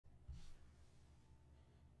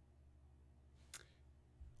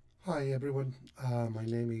Hi everyone, my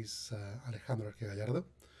name is Alejandro Arque Gallardo.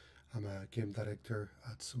 I'm a game director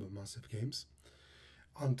at Supermassive Games.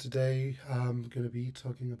 And today I'm going to be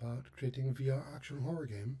talking about creating a VR action horror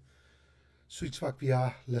game. Switchback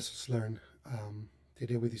VR Lessons Learned. The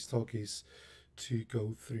idea with this talk is to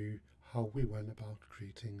go through how we went about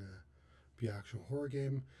creating a VR action horror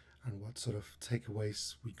game and what sort of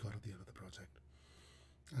takeaways we got at the end of the project.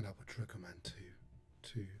 And I would recommend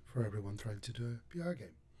for everyone trying to do a VR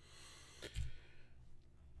game.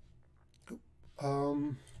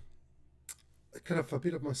 Kind of a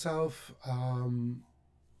bit of myself. I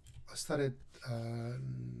started a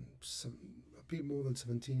bit more than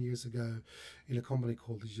 17 years ago in a company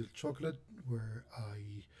called Digital Chocolate, where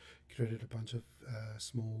I created a bunch of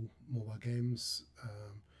small mobile games.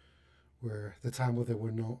 Where the time where there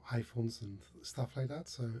were no iPhones and stuff like that,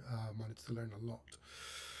 so I managed to learn a lot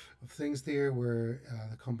of things there. Where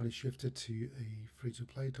the company shifted to a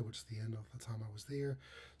free-to-play towards the end of the time I was there,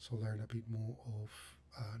 so I learned a bit more of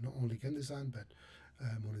not only game design but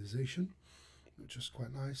monetization, which was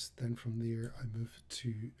quite nice. Then from there I moved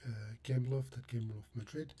to Gameloft at Gameloft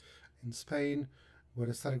Madrid in Spain, where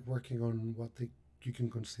I started working on what you can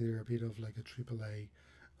consider a bit of like a AAA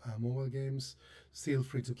mobile games, still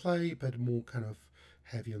free to play, but more kind of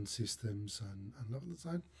heavy on systems and level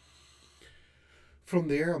design. From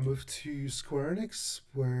there, I moved to Square Enix,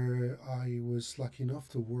 where I was lucky enough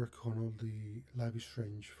to work on all the Life is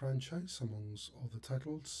Strange franchise, amongst all the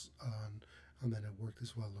titles, and then I worked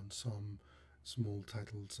as well on some small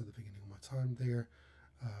titles at the beginning of my time there,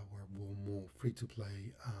 where were more free to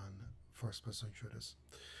play and first person shooters.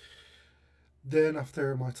 Then,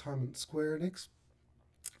 after my time at Square Enix,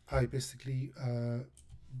 I basically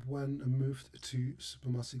when I moved to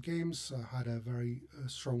Supermassive Games, I had a very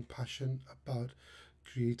strong passion about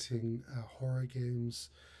creating horror games,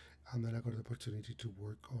 and then I got the opportunity to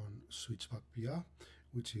work on Switchback VR,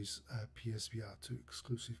 which is a PSVR 2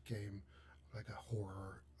 exclusive game, like a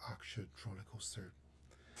horror action roller coaster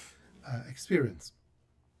experience.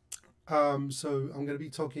 So I'm going to be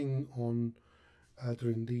talking on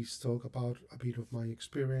during this talk about a bit of my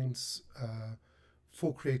experience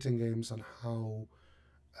for creating games and how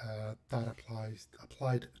that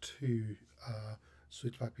applied to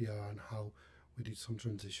Switchback VR, and how we did some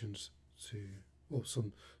transitions to, well,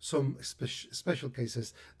 some special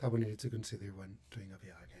cases that we needed to consider when doing a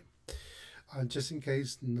VR game. And just in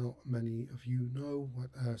case not many of you know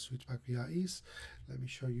what Switchback VR is, let me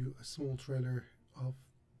show you a small trailer of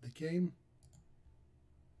the game.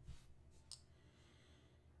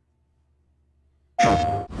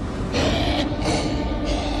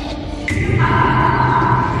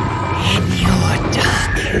 In your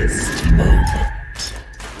darkest moment,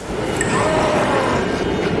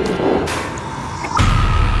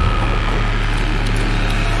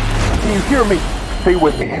 Do you hear me? Stay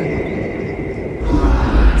with me.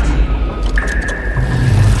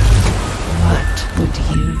 what would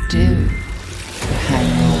you do to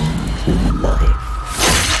hang on to life?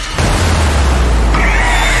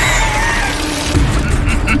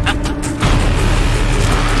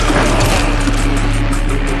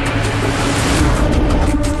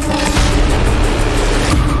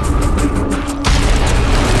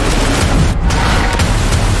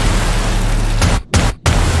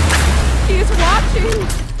 He's watching!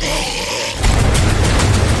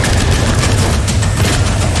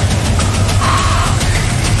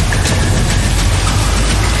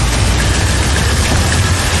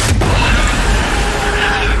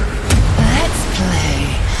 Let's play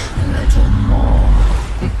a little more.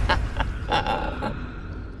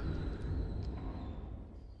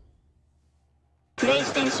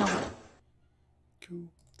 PlayStation. Cool.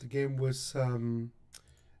 The game was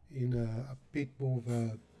in a bit more of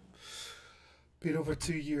a bit over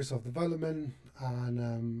 2 years of development,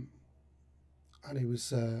 and it was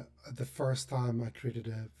the first time I created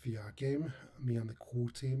a VR game. Me and the core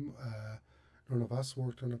team, none of us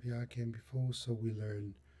worked on a VR game before, so we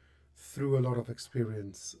learned through a lot of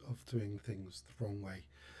experience of doing things the wrong way,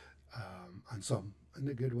 and some in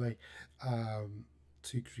a good way,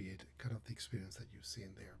 to create kind of the experience that you've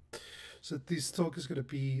seen there. So this talk is going to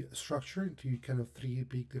be structured into kind of three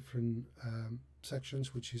big different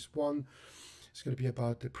sections, which is one, it's going to be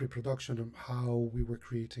about the pre-production of how we were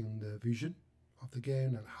creating the vision of the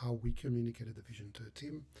game and how we communicated the vision to the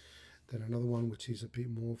team. Then another one, which is a bit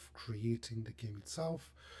more of creating the game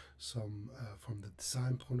itself, some from the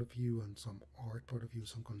design point of view and some art point of view,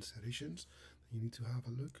 some considerations that you need to have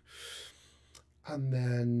a look. And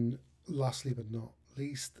then lastly but not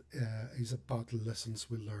least is about the lessons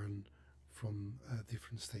we learn from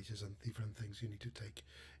different stages and different things you need to take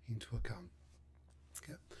into account.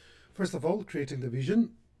 Okay. First of all, creating the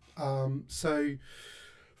vision. So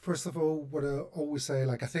first of all, what I always say,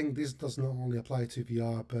 like I think this does not only apply to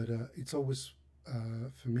VR, but it's always,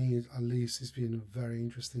 for me at least, it's been very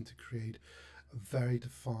interesting to create very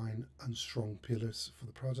defined and strong pillars for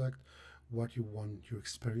the project, what you want your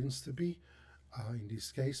experience to be. In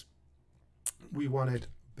this case, we wanted,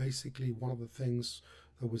 basically one of the things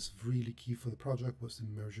that was really key for the project was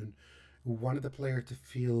immersion. We wanted the player to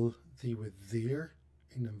feel they were there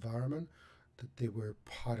in the environment, that they were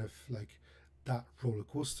part of like that roller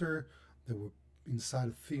coaster, they were inside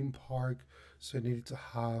a theme park, so it needed to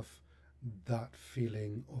have that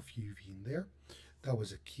feeling of you being there. That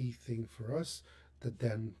was a key thing for us that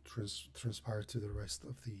then transpired to the rest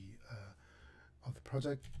of the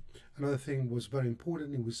project. Another thing was very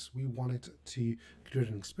important. It was we wanted to create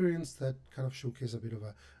an experience that kind of showcased a bit of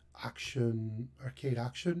a action, arcade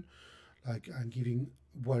action, like, and giving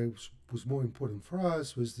what was more important for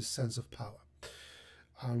us was the sense of power.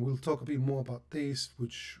 And we'll talk a bit more about this,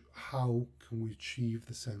 which how can we achieve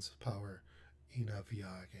the sense of power in a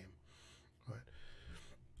VR game, right?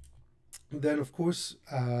 Then of course,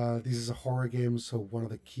 this is a horror game, so one of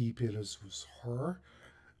the key pillars was horror,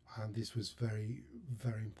 and this was very,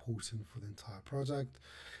 very important for the entire project.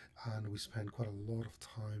 And we spent quite a lot of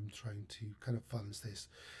time trying to kind of balance this.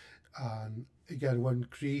 And again, when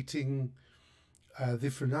creating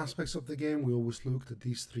different aspects of the game, we always looked at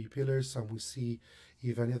these three pillars and we see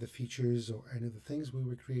if any of the features or any of the things we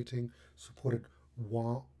were creating supported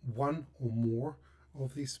one or more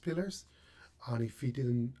of these pillars. And if we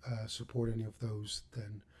didn't support any of those,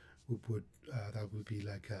 then we would that would be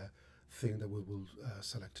like a thing that we will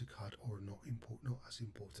select to cut or not as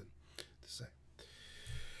important to say.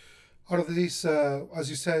 Out of these, as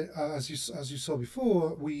you said, as you saw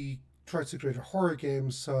before, we tried to create a horror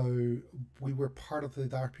game, so we were part of the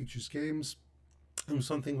Dark Pictures games, and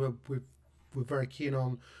something we're very keen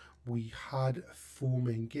on. We had 4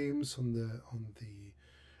 main games on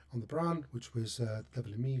the brand, which was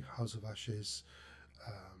Devil in Me, House of Ashes,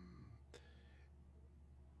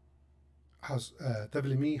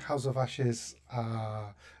 Devil in Me, House of Ashes,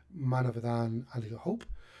 Man of Medan, and Little Hope,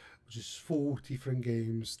 which is 4 different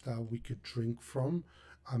games that we could drink from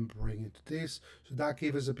and bring into this. So that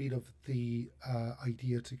gave us a bit of the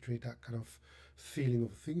idea to create that kind of feeling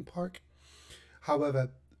of a theme park.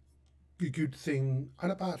 However, a good thing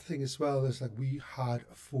and a bad thing as well is that we had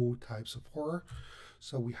 4 types of horror.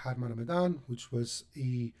 So we had Man of Medan, which was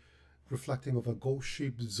a reflecting of a ghost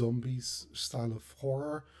ship zombies style of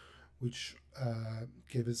horror, which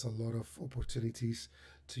gave us a lot of opportunities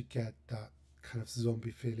to get that kind of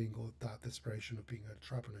zombie feeling or that desperation of being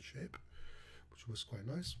trapped on a ship, which was quite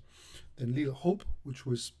nice. Then Little Hope, which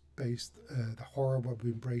was based, the horror what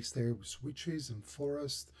we embraced there was witches and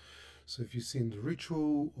forest. So if you've seen The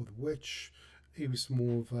Ritual or The Witch, it was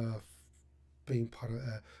more of a being part of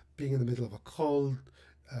being in the middle of a cult,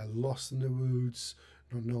 lost in the woods,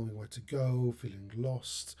 not knowing where to go, feeling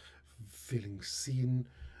lost, feeling seen,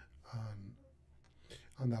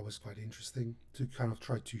 and that was quite interesting to kind of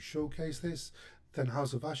try to showcase this. Then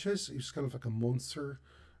House of Ashes is kind of like a monster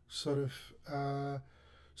sort of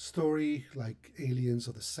story, like Aliens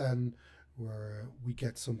or The Sun, where we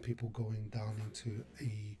get some people going down into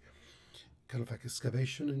a kind of like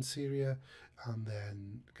excavation in Syria and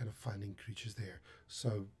then kind of finding creatures there.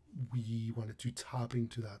 So we wanted to tap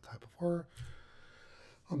into that type of horror.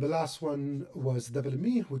 And the last one was Devil in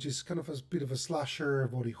Me, which is kind of a bit of a slasher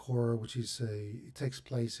body horror, which is it takes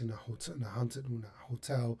place in a hotel, in a haunted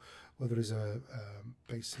hotel, where there is a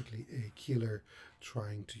basically a killer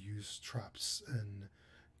trying to use traps and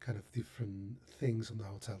kind of different things on the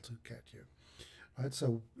hotel to get you. Right.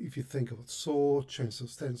 So if you think about Saw,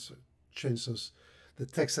 Chainsaws, the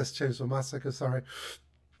Texas Chainsaw Massacre, sorry,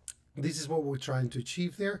 this is what we're trying to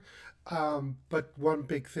achieve there. But one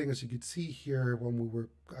big thing, as you could see here, when we were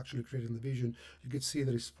actually creating the vision, you could see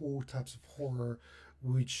there is 4 types of horror,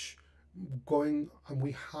 which going, and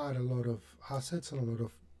we had a lot of assets and a lot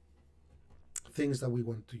of things that we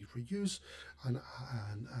wanted to reuse and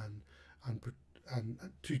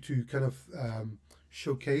to kind of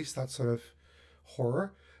showcase that sort of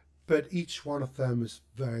horror. But each one of them is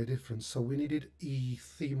very different, so we needed a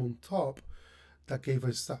theme on top that gave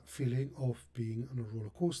us that feeling of being on a roller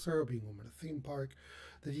coaster, being on a theme park.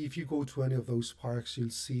 That if you go to any of those parks, you'll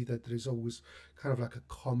see that there is always kind of like a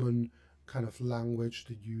common kind of language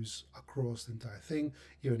to use across the entire thing,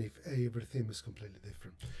 even if every theme is completely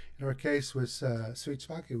different. In our case with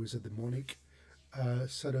SWITCHBACK, it was a demonic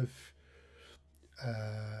sort of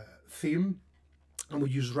theme, and we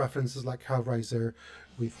use references like Hellraiser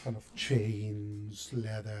with kind of chains,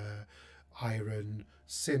 leather, iron,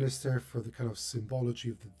 sinister for the kind of symbology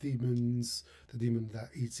of the demons, the demon that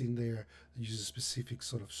eats in there, that uses a specific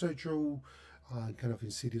sort of sigil, and kind of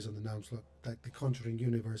insidious on the nouns like the Conjuring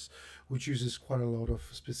universe, which uses quite a lot of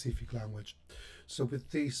specific language. So with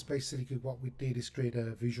this, basically what we did is create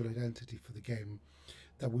a visual identity for the game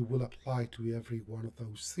that we will apply to every one of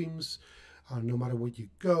those themes, and no matter where you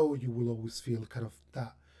go, you will always feel kind of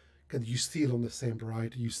that you steal on the same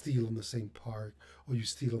ride, you steal on the same park, or you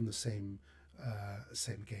steal on the same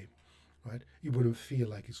game, right? You wouldn't feel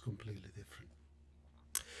like it's completely different.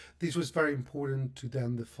 This was very important to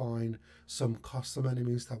then define some custom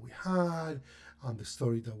enemies that we had and the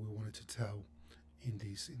story that we wanted to tell in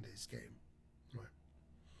this game, right?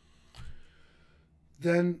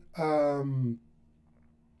 Then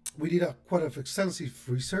we did quite an extensive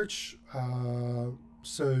research.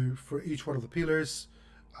 So for each one of the pillars,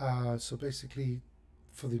 so basically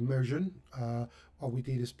for the immersion, what we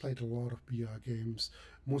did is played a lot of VR games,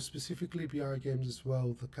 more specifically VR games as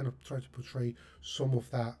well, that kind of try to portray some of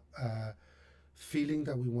that feeling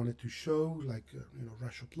that we wanted to show, like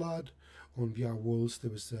Rush of Blood. On VR Worlds,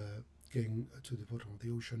 there was a game To the Bottom of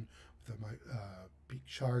the Ocean with a big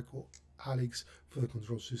shark, or Alex for the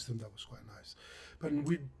control system. That was quite nice. But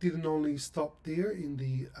we didn't only stop there in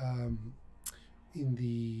the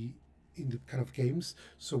kind of games.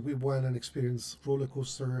 So we went and experienced roller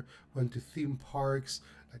coaster, went to theme parks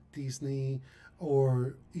like Disney,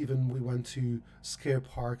 or even we went to scare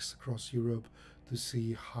parks across Europe to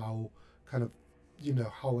see how kind of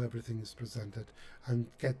how everything is presented and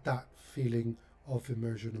get that feeling of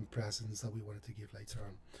immersion and presence that we wanted to give later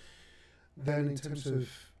on. Then in terms of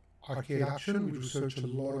arcade action, we researched a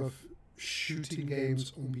lot of shooting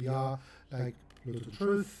games on VR, like Blood and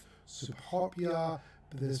Truth, Super Hot VR,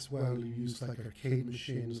 but as well you use like arcade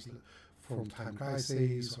machines from Time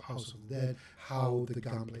Crisis or House of the Dead, how the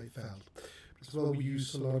gameplay felt. As well, we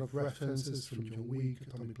use a lot of references from John Wick,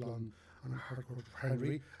 Atomic Blonde, and Hardcore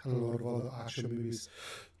Henry, and a lot of other action movies,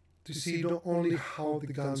 to see not only how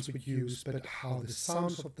the guns were used, but how the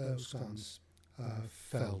sounds of those guns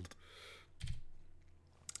felt.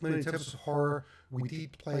 And in terms of horror, we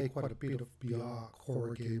did play quite a bit of VR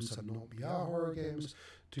horror games and not VR horror games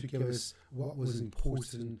to give us what was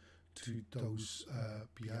important to those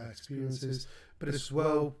VR experiences. But as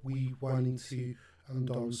well, we went into and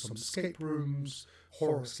done some escape rooms,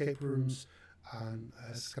 horror escape rooms, and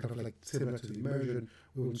as kind of like similar to the immersion,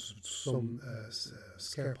 we went to some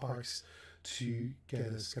scare parks to get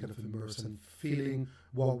us kind of immersed and feeling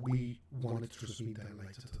what we wanted to transmit then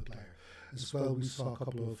later to the player. As well, we saw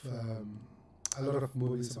a lot of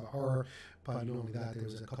movies about horror, but not only that, there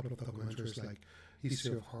was a couple of documentaries like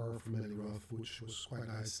History of Horror from Eli Roth, which was quite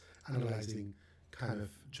nice, analyzing kind of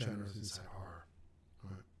genres inside horror.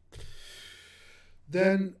 Right.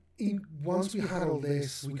 Then, once we had all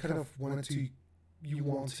this, we kind of wanted to,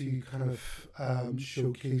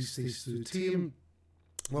 showcase this to the team.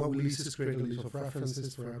 What we released is create a list of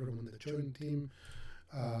references for everyone that joined the team.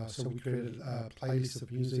 So we created a playlist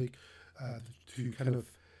of music to kind of,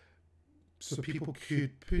 so people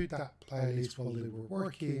could put that playlist while they were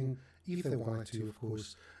working, if they wanted to, of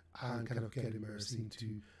course, and kind of get immersed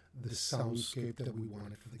into the soundscape that we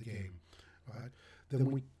wanted for the game, right?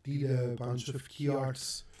 Then we did a bunch of key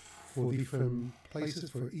arts for different places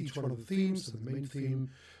for each one of the themes, so the main theme,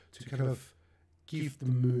 to kind of give the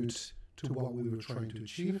mood to what we were trying to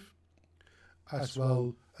achieve, as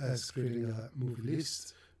well as creating a movie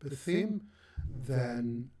list per theme.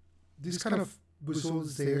 Then this kind of was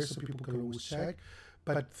always there, so people can always check.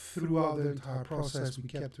 But throughout the entire process, we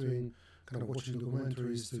kept doing kind of watching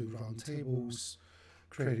documentaries, doing round tables,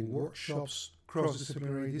 creating workshops,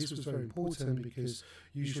 cross-disciplinary. This was very important because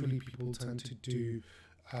usually people tend to do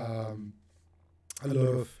a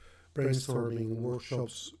lot of brainstorming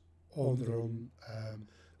workshops on their own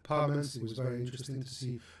departments. It was very interesting to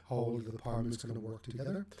see how all the departments kind of work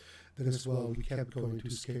together. Then as well, we kept going to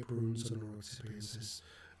escape rooms and our experiences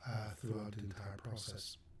throughout the entire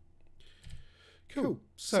process. Cool.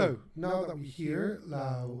 So now that we're here,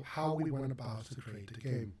 how we went about to create the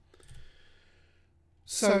game.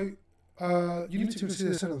 So you need to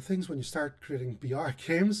consider certain things when you start creating VR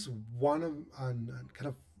games. One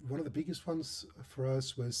of the biggest ones for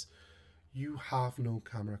us was you have no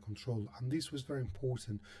camera control, and this was very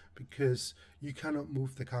important because you cannot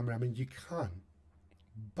move the camera. I mean, you can,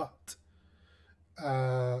 but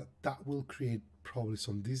that will create probably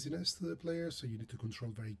some dizziness to the player, so you need to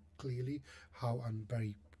control very clearly how, and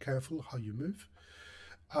very careful how you move.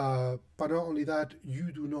 But not only that,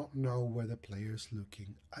 you do not know where the player is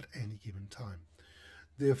looking at any given time.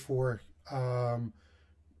 Therefore,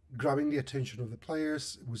 grabbing the attention of the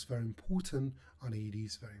players was very important, and it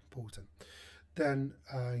is very important. Then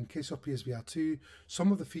in case of PSVR 2,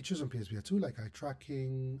 some of the features on PSVR 2, like eye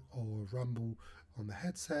tracking or rumble on the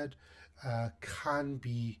headset, can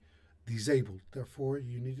be disabled. Therefore,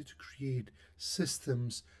 you needed to create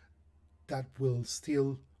systems that will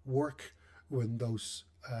still work when those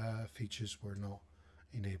features were not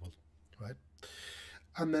enabled, right?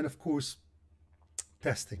 And then, of course,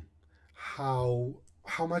 testing. How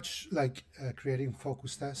much, like creating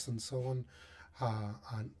focus tests and so on,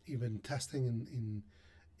 and even testing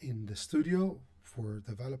in the studio for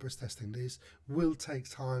developers testing this will take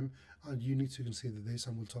time, and you need to consider this,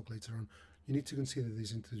 and we'll talk later on. You need to consider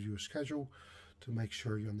this into your schedule to make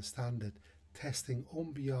sure you understand that testing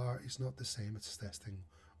on VR is not the same as testing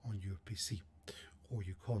on your PC or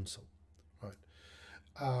your console,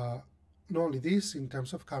 right? Not only this, in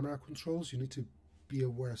terms of camera controls, you need to be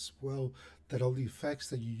aware as well that all the effects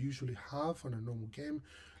that you usually have on a normal game,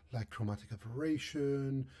 like chromatic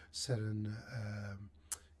aberration, certain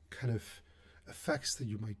kind of effects that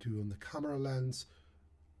you might do on the camera lens,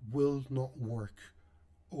 will not work,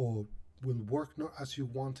 or will work not as you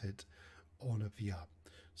want it on a VR.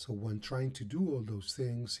 So when trying to do all those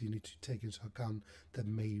things, you need to take into account that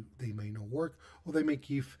they may not work, or they may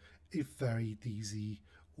give a very dizzy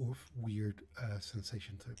or weird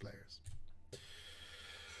sensation to the players.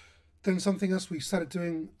 Then something else we started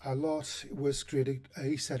doing a lot was creating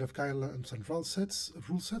a set of guidelines and rule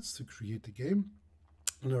sets to create the game.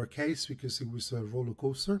 In our case, because it was a roller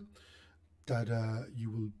coaster that you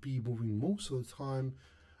will be moving most of the time,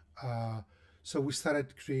 so we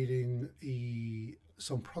started creating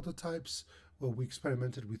some prototypes where we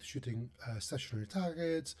experimented with shooting stationary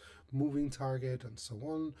targets, moving target, and so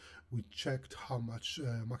on. We checked how much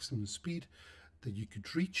maximum speed that you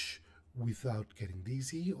could reach without getting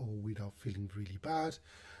dizzy or without feeling really bad,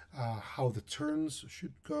 how the turns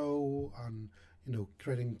should go, and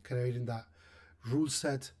creating that rule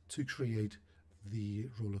set to create the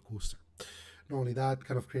roller coaster. Not only that,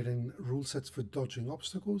 kind of creating rule sets for dodging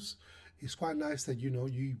obstacles. It's quite nice that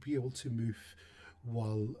you be able to move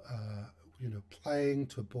while playing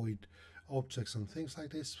to avoid objects and things like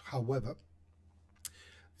this. However,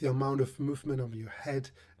 the amount of movement of your head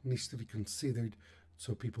needs to be considered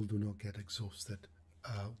so people do not get exhausted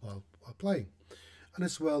while playing, and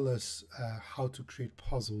as well as how to create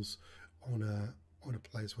puzzles on a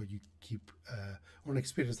place where you keep on an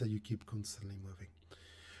experience that you keep constantly moving.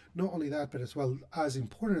 Not only that, but as well as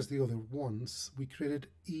important as the other ones, we created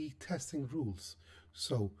testing rules.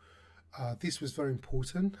 So this was very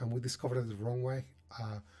important, and we discovered it the wrong way.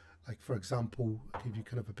 Like, for example, I'll give you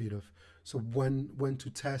kind of a bit of when to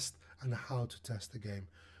test and how to test the game.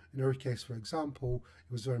 In our case, for example,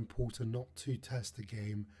 it was very important not to test the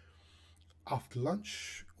game after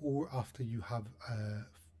lunch or after you have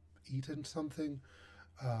eaten something,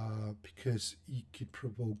 because you could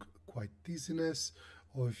provoke quite dizziness,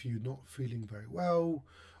 or if you're not feeling very well,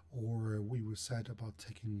 or we were said about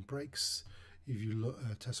taking breaks if you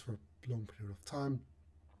test for a long period of time,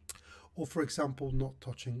 or for example not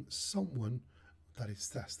touching someone that is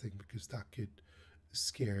testing, because that could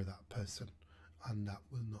scare that person, and that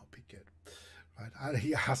will not be good, right? And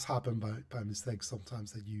it has happened by mistake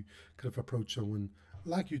sometimes, that you kind of approach someone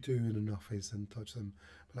like you do in an office and touch them,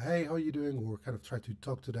 like, hey, how are you doing, or kind of try to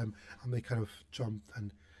talk to them, and they kind of jumped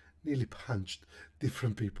and nearly punched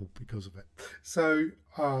different people because of it. So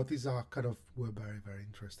these are were very, very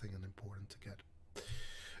interesting and important to get.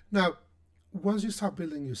 Now, once you start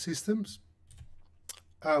building your systems,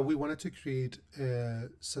 we wanted to create a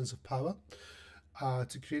sense of power.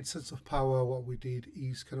 To create sense of power, what we did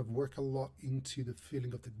is kind of work a lot into the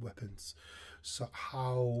feeling of the weapons. So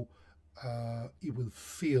how it will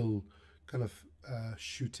feel kind of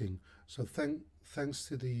shooting. So thanks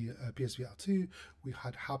to the PSVR 2, we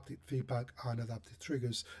had haptic feedback and adaptive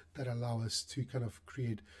triggers that allow us to kind of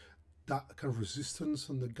create that kind of resistance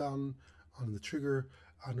on the gun, on the trigger,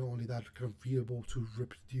 and not only that, kind of be able to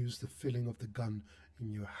reproduce the feeling of the gun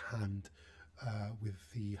in your hand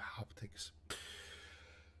with the haptics.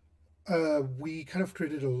 We kind of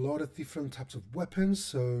created a lot of different types of weapons,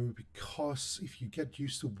 so because if you get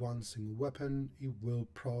used to one single weapon, it will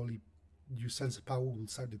probably, your sense of power will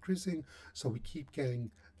start decreasing. So we keep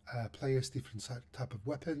getting players different type of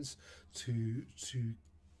weapons to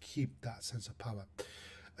keep that sense of power.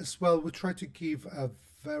 As well, we try to give a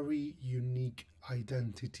very unique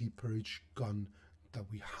identity per each gun that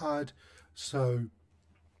we had. So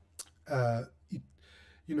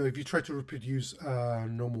if you try to reproduce a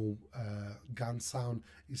normal gun sound,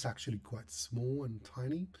 it's actually quite small and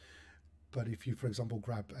tiny. But if you, for example,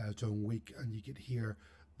 grab John Wick and you could hear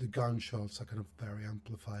the gunshots are kind of very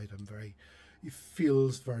amplified and very, it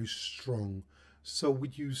feels very strong. So we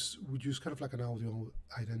use kind of like an audio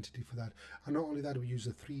identity for that. And not only that, we use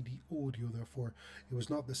a 3D audio, therefore it was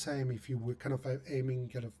not the same if you were kind of aiming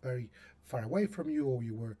kind of very far away from you or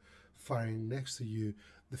you were firing next to you.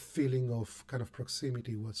 The feeling of kind of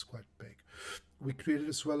proximity was quite big. We created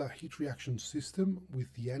as well a heat reaction system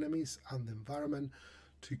with the enemies and the environment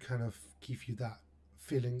to kind of give you that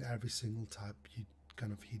feeling every single time you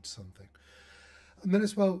kind of hit something. And then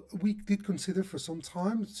as well, we did consider for some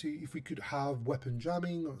time to if we could have weapon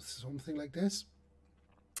jamming or something like this.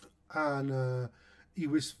 And it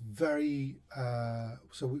was very,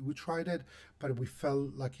 so we tried it, but we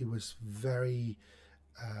felt like it was very,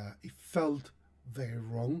 it felt very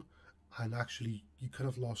wrong. And actually you kind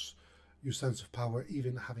of lost your sense of power.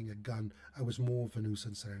 Even having a gun, I was more of a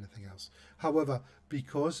nuisance than anything else. However,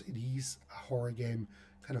 because it is a horror game,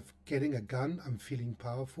 kind of getting a gun and feeling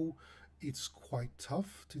powerful, it's quite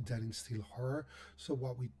tough to then instill horror. So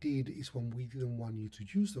what we did is when we didn't want you to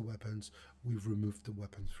use the weapons, we removed the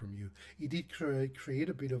weapons from you. It did create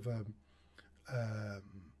a bit of a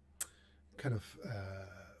kind of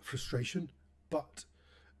frustration, but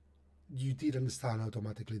you did understand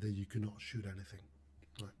automatically that you could not shoot anything.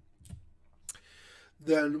 Right.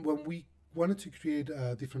 Then when we wanted to create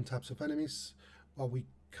different types of enemies, well, we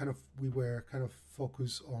were kind of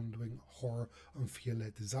focused on doing horror and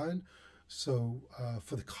fear-led design. So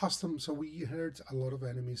for the custom, so we inherited a lot of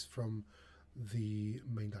enemies from the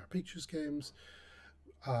main Dark Pictures games,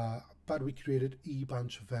 but we created a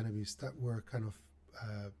bunch of enemies that were kind of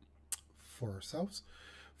for ourselves,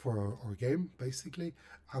 for our game basically.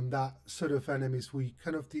 And that sort of enemies, we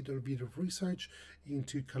kind of did a bit of research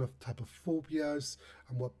into kind of type of phobias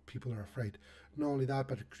and what people are afraid. Not only that,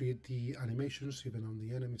 but to create the animations even on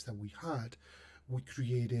the enemies that we had, we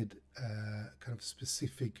created kind of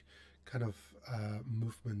specific kind of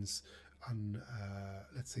movements and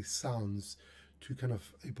let's say sounds to kind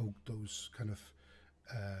of evoke those kind of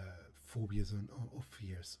phobias and or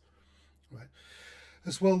fears, right?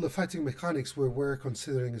 As well, the fighting mechanics, we're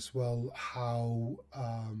considering as well how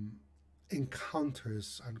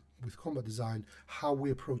encounters and with combat design, how we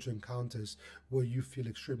approach encounters where you feel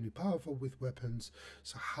extremely powerful with weapons.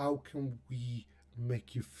 So how can we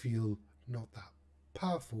make you feel not that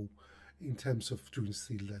powerful in terms of to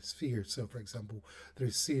instill less fear? So for example,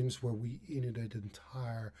 there's scenes where we inundate an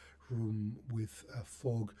entire room with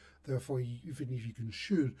fog, therefore even if you can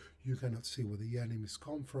shoot, you cannot see where the enemies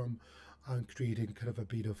come from, and creating kind of a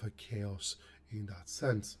bit of a chaos in that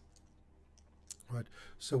sense, right?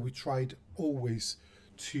 So we tried always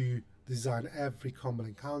to design every combat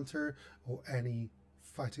encounter or any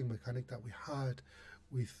fighting mechanic that we had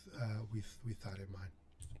with that in mind,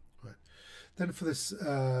 right? Then for this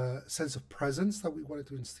sense of presence that we wanted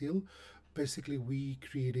to instill, basically we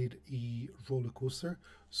created a roller coaster,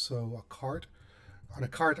 so a cart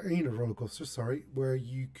in a roller coaster, sorry, where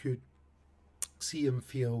you could see and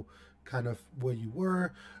feel kind of where you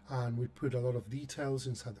were, and we put a lot of details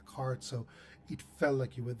inside the cart, so it felt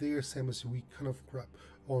like you were there. Same as we kind of grab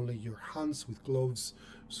only your hands with gloves,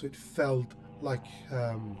 so it felt like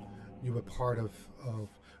you were part of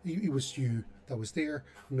it was you that was there,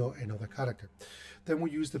 not another character. Then we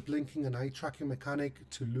use the blinking and eye tracking mechanic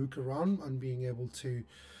to look around and being able to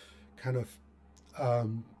kind of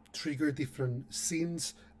trigger different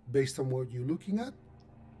scenes based on what you're looking at.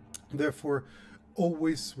 Therefore,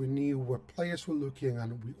 always we knew where players were looking,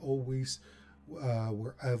 and we always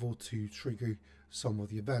were able to trigger some of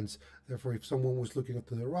the events. Therefore, if someone was looking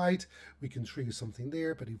to the right, we can trigger something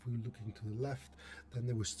there, but if we were looking to the left, then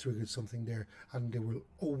there was triggered something there, and they will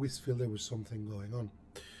always feel there was something going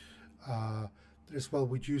on. As well,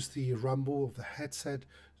 we use the rumble of the headset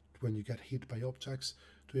when you get hit by objects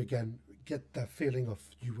to again get that feeling of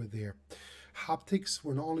you were there. Haptics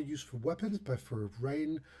were not only used for weapons, but for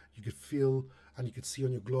rain. You could feel and you could see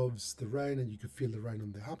on your gloves the rain, and you could feel the rain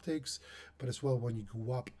on the haptics. But as well, when you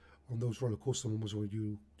go up on those roller coaster moments where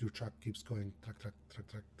your track keeps going track, track, track,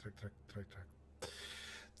 track, track, track, track, track.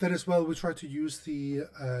 Then as well, we tried to use the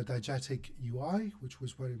diegetic UI, which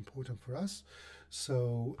was very important for us.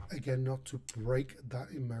 So again, not to break that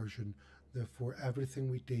immersion. Therefore, everything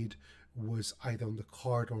we did was either on the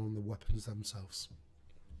card or on the weapons themselves.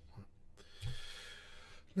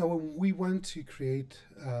 Now, when we went to create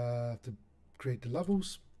the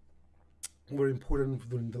levels, were important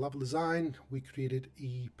during the level design. We created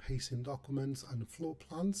pacing documents and floor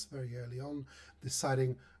plans very early on,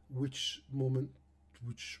 deciding which moment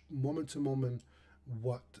to moment,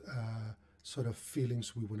 what sort of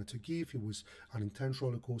feelings we wanted to give. It was an intense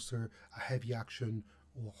roller coaster, a heavy action,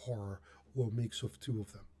 or horror, or a mix of two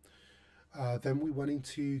of them. Then we went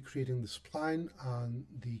into creating the spline and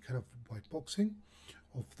the kind of white boxing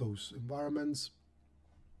of those environments.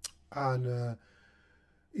 And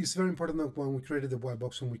it's very important that when we created the white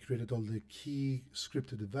boxing, we created all the key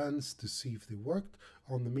scripted events to see if they worked.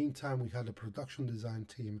 On the meantime, we had a production design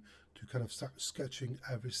team to kind of start sketching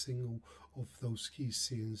every single of those key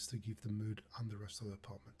scenes to give the mood and the rest of the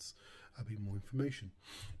departments a bit more information.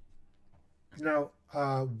 Now,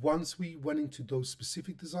 once we went into those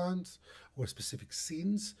specific designs or specific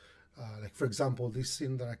scenes, like for example, this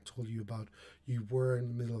scene that I told you about, you were in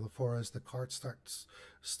the middle of the forest, the cart starts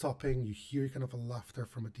stopping, you hear kind of a laughter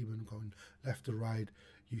from a demon going left to right,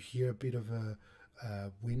 you hear a bit of a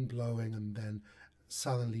wind blowing, and then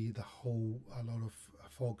suddenly a lot of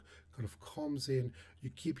fog kind of comes in. You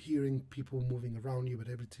keep hearing people moving around you, but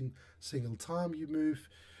every single time you move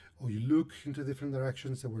or you look into different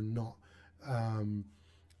directions, there were not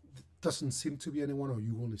doesn't seem to be anyone, or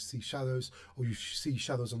you only see shadows, or you see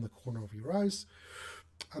shadows on the corner of your eyes.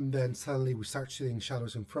 And then suddenly we start seeing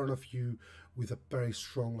shadows in front of you with a very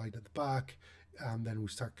strong light at the back, and then we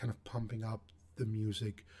start kind of pumping up the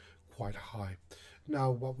music quite high. Now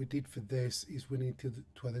what we did for this is we need to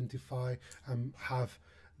identify and have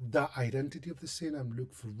that identity of the scene and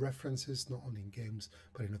look for references not only in games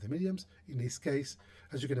but in other mediums. In this case,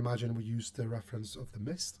 as you can imagine, we used the reference of the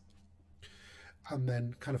mist, and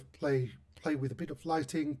then kind of play with a bit of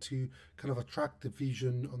lighting to kind of attract the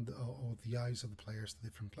vision on or the eyes of the players to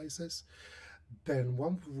different places. Then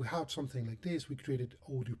once we had something like this, we created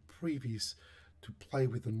audio previews to play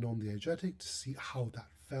with the non-diegetic to see how that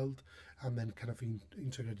felt, and then kind of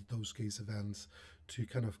integrated those case events to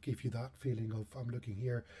kind of give you that feeling of I'm looking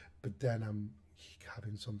here, but then I'm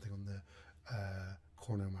having something on the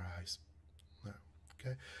corner of my eyes.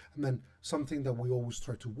 Okay, and then something that we always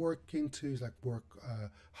try to work into is like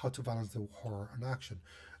how to balance the horror and action.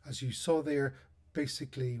 As you saw there,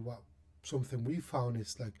 basically something we found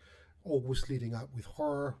is like always leading up with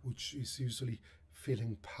horror, which is usually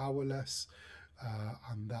feeling powerless,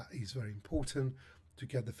 and that is very important to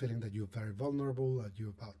get the feeling that you're very vulnerable, that you're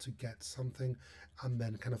about to get something, and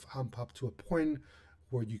then kind of amp up to a point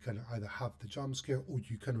where you can either have the jump scare or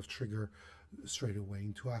you kind of trigger straight away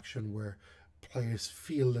into action where players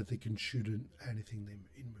feel that they can shoot anything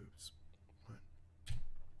in moves. Right.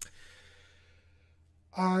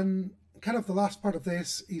 And kind of the last part of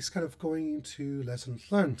this is kind of going into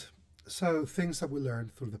lessons learned. So things that we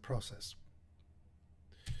learned through the process.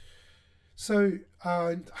 So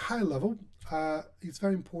at high level, it's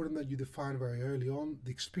very important that you define very early on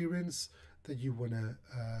the experience that you want to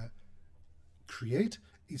create.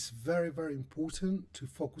 It's very, very important to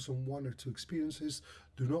focus on one or two experiences.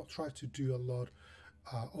 Do not try to do a lot,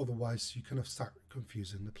 otherwise you kind of start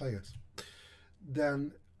confusing the players.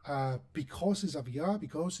 Then because it's a VR,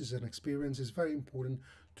 because it's an experience, it's very important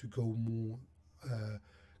to go more,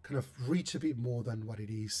 kind of reach a bit more than what it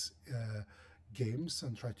is games,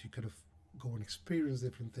 and try to kind of go and experience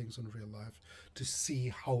different things in real life to see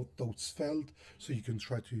how those felt, so you can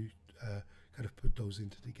try to kind of put those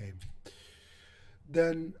into the game.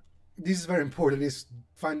 Then this is very important, is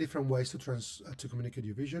find different ways to communicate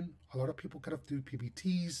your vision. A lot of people kind of do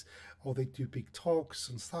PPTs, or they do big talks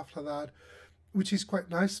and stuff like that, which is quite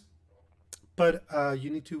nice, but you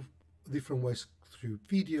need to different ways, through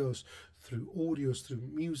videos, through audios, through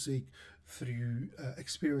music, through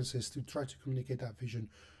experiences, to try to communicate that vision,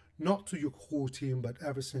 not to your core team, but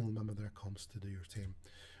every single member that comes to your team,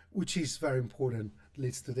 which is very important.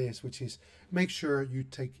 Leads to this, which is make sure you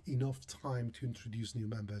take enough time to introduce new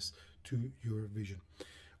members to your vision.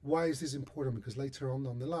 Why is this important? Because later on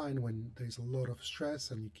down the line, when there's a lot of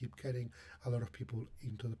stress and you keep getting a lot of people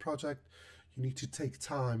into the project, you need to take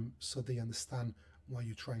time so they understand what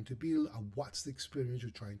you're trying to build and what's the experience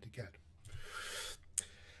you're trying to get.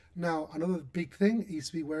 Now, another big thing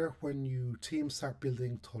is beware when you teams start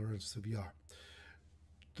building tolerance to VR.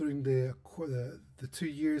 During the 2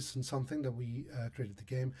 years and something that we created the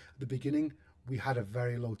game, at the beginning we had a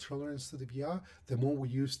very low tolerance to the VR. The more we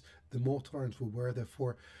used, the more tolerant we were.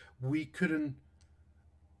 Therefore, we couldn't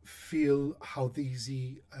feel how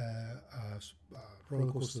easy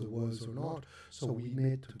roller coaster was or not. So we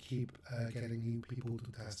need to keep getting new people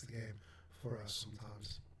to test the game for us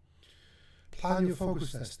sometimes. Plan your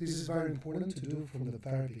focus test. This is very important to do from the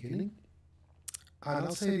very beginning. And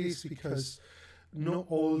I'll say this because not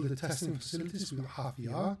all the testing facilities will have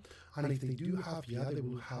VR, and if they do have VR, they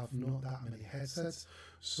will have not that many headsets,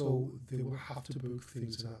 so they will have to book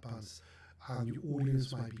things in advance, and your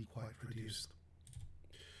audience might be quite reduced.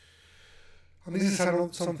 And this is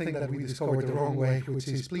something that we discovered the wrong way, which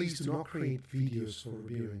is please do not create videos for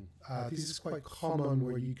reviewing. This is quite common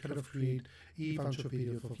where you kind of create a bunch of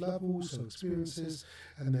videos of levels or experiences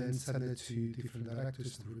and then send it to different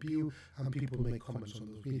directors to review, and people make comments on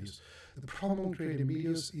those videos. The problem creating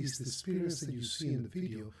videos is the experience that you see in the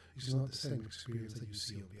video is not the same experience that you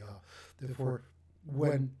see on VR. Therefore,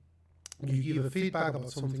 when you give a feedback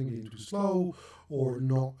about something being too slow or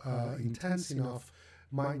not intense enough,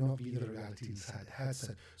 might not be the reality inside the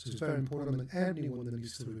headset. So it's very important that anyone that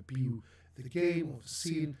needs to review the game or the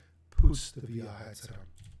scene puts the VR headset on.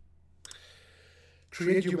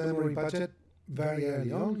 Create your memory budget very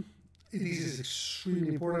early on. This is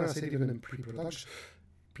extremely important, I said even in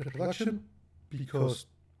pre-production, because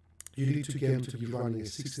you need to get them to be running at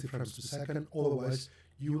 60 frames per second, otherwise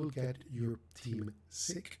you will get your team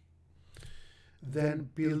sick. Then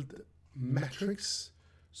build metrics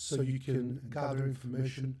so you can gather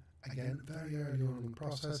information, again, very early on in the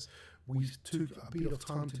process. We took a bit of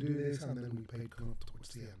time to do this, and then we paid off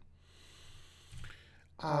towards the end.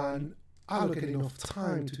 And allocate enough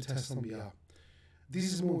time to test on VR.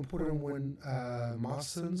 This is more important when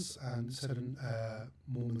milestones and certain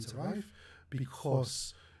moments arrive,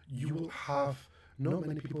 because you will have not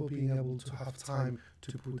many people being able to have time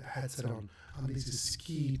to put the headset on, and this is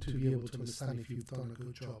key to be able to understand if you've done a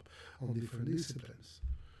good job on different disciplines.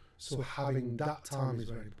 So having that time is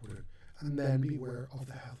very important, and then be aware of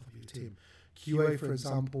the health of your team. QA, for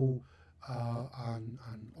example, and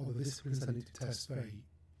other disciplines that need to test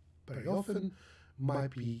very often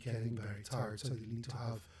might be getting very tired, so they need to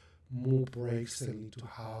have more breaks, they need to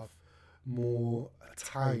have more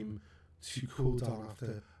time to cool down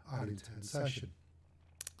after an intense session.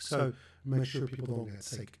 So make sure people don't get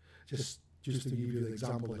sick. Just to give you the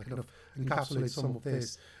example that kind of encapsulates some of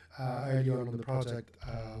this. Earlier on in the project,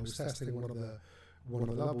 I was testing one of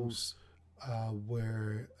the levels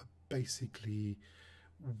where basically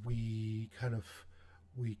we kind of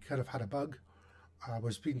had a bug. I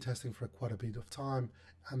was been testing for quite a bit of time,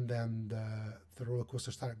 and then the roller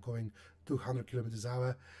coaster started going 200 kilometers an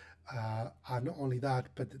hour, and not only that,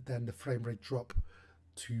 but then the frame rate dropped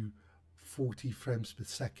to 40 frames per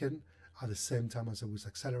second at the same time as I was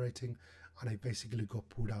accelerating, and I basically got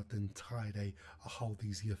put out the entire day of how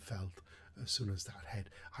this ear felt as soon as that hit.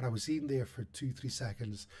 And I was in there for 2-3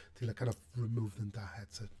 seconds till I kind of removed the entire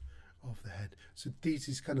headset off the head. So this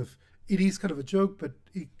is kind of a joke, but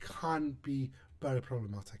it can be very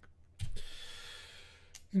problematic.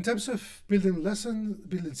 In terms of building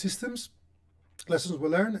systems, lessons we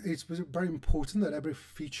learn, it's very important that every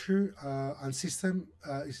feature and system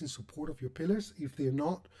is in support of your pillars. If they're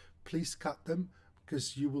not, please cut them,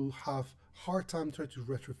 because you will have hard time trying to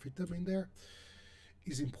retrofit them in there.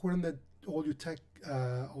 It's important that all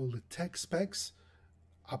the tech specs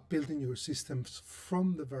are building your systems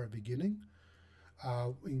from the very beginning.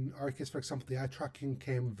 In our case, for example, the eye tracking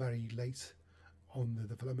came very late on the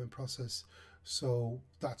development process, so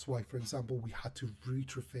that's why, for example, we had to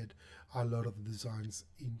retrofit a lot of the designs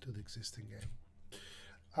into the existing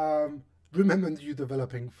game. Remember, you're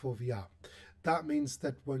developing for VR. That means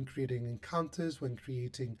that when creating encounters, when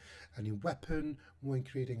creating a new weapon, when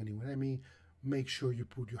creating a new enemy, make sure you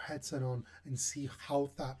put your headset on and see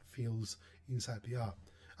how that feels inside VR.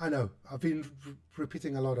 I know I've been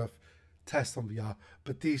repeating a lot of tests on VR,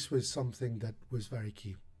 but this was something that was very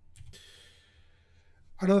key.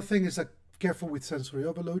 Another thing is that careful with sensory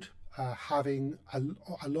overload. Having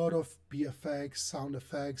a lot of VFX, sound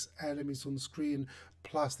effects, enemies on the screen,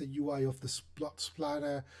 plus the UI of the blood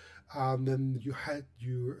splatter, and then you had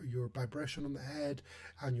your vibration on the head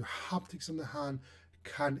and your haptics on the hand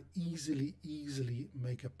can easily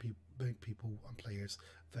make people and players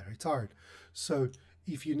very tired. So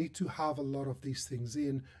if you need to have a lot of these things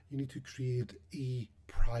in, you need to create a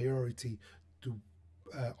priority to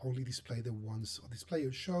only display the ones, or display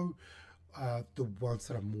or show the ones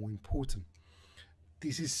that are more important.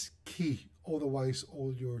 This is key, otherwise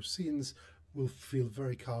all your scenes will feel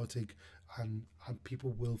very chaotic and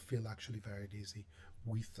people will feel actually very dizzy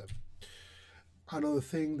with them. Another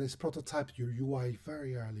thing is prototype your UI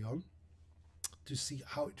very early on to see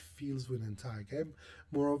how it feels with the entire game.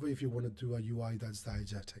 Moreover, if you want to do a UI that's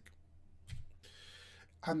diegetic.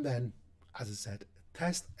 And then, as I said,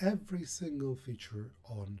 test every single feature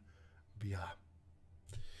on VR.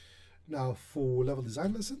 Now, for level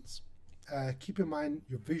design lessons, keep in mind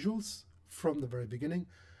your visuals from the very beginning.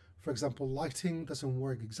 For example, lighting doesn't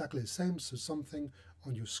work exactly the same, so something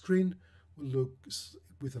on your screen will look,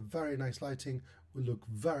 with a very nice lighting, will look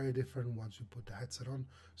very different once you put the headset on.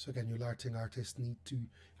 So again, your lighting artists need to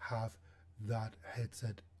have that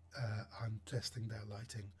headset and testing their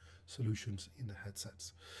lighting solutions in the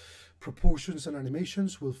headsets. Proportions and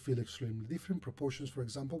animations will feel extremely different. Proportions, for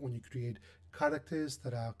example, when you create characters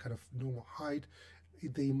that are kind of normal height,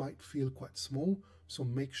 they might feel quite small. So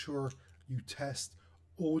make sure you test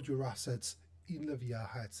all your assets in the VR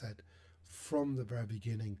headset from the very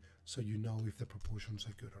beginning, so you know if the proportions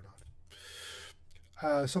are good or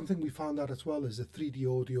not. Something we found out as well is the 3D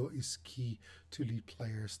audio is key to lead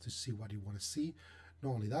players to see what you want to see.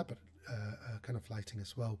 Not only that, but kind of lighting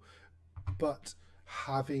as well. But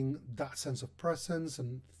having that sense of presence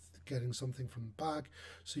and getting something from the back,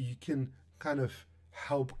 so you can kind of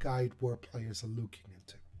help guide where players are looking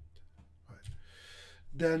into. Right.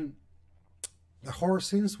 Then the horror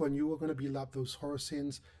scenes, when you are going to build up those horror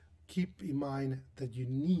scenes, keep in mind that you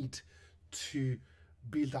need to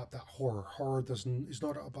build up that horror. Horror is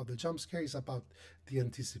not about the jump scare, it's about the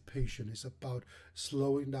anticipation. It's about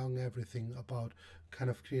slowing down everything, about kind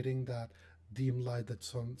of creating that dim light that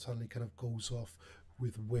suddenly kind of goes off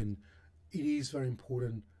with wind. It is very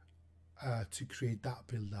important to create that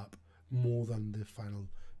build up more than the final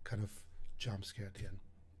kind of jump scare at the end.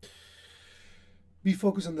 Be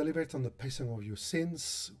focused and deliberate on the pacing of your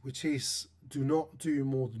scenes, which is do not do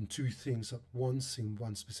more than 2 things at once in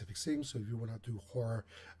one specific scene. So if you want to do horror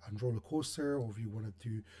and roller coaster, or if you want to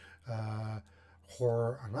do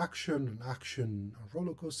horror and action and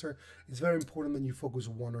roller coaster, it's very important that you focus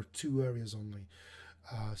on 1 or 2 areas only,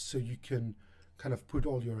 so you can kind of put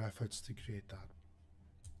all your efforts to create that.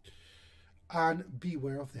 And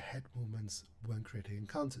beware of the head movements when creating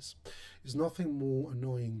encounters. There's nothing more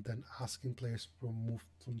annoying than asking players to move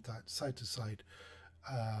from side to side,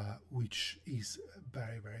 which is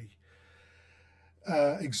very, very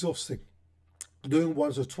exhausting. Doing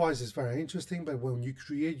once or twice is very interesting, but when you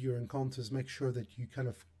create your encounters, make sure that you kind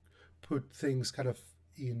of put things kind of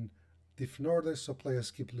in different orders so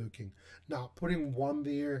players keep looking. Now, putting one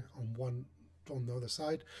there and one on the other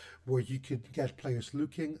side where you could get players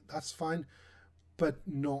looking, that's fine, but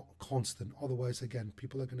not constant. Otherwise, again,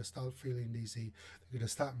 people are going to start feeling lazy, they're going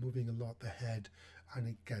to start moving a lot the head, and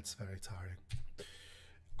it gets very tiring.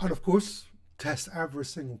 And of course, test every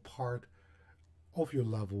single part of your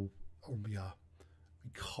level on VR,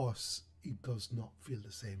 because it does not feel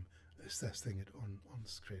the same as testing it on the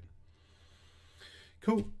screen.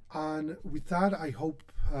 Cool. And with that, I hope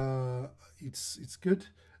it's good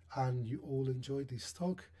and you all enjoyed this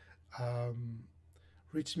talk.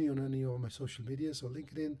 Reach me on any of my social medias or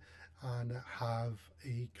LinkedIn, and have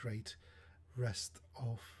a great rest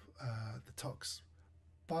of the talks.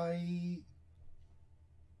 Bye.